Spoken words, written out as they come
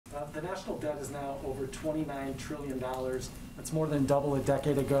The national debt is now over $29 trillion. That's more than double a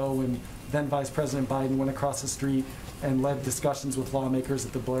decade ago when then Vice President Biden went across the street and led discussions with lawmakers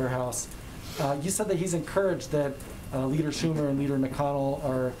at the Blair House. You said that he's encouraged that Leader Schumer and Leader McConnell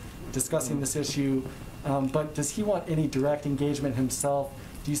are discussing this issue, but does he want any direct engagement himself?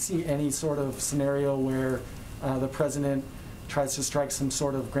 Do you see any sort of scenario where the president tries to strike some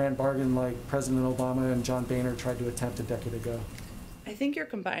sort of grand bargain like President Obama and John Boehner tried to attempt a decade ago? I think you're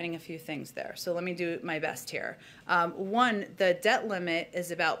combining a few things there, so let me do my best here. One, the debt limit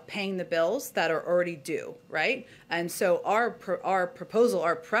is about paying the bills that are already due, right? And so our proposal,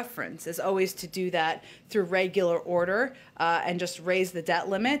 our preference is always to do that through regular order and just raise the debt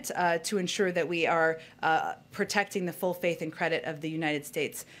limit to ensure that we are protecting the full faith and credit of the United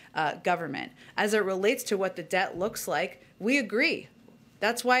States government. As it relates to what the debt looks like, we agree.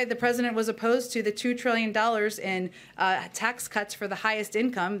 That's why the president was opposed to the $2 trillion in tax cuts for the highest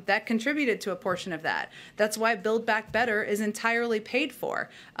income that contributed to a portion of that. That's why Build Back Better is entirely paid for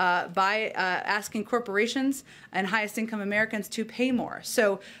by asking corporations and highest income Americans to pay more.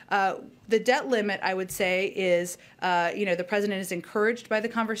 So the debt limit, I would say, is, the president is encouraged by the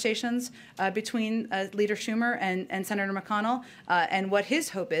conversations between Leader Schumer and Senator McConnell. And what his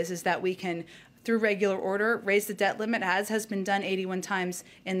hope is that we can, through regular order, raise the debt limit, as has been done 81 times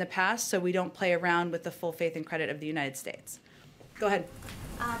in the past, so we don't play around with the full faith and credit of the United States. Go ahead.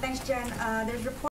 Thanks, Jen. There's reports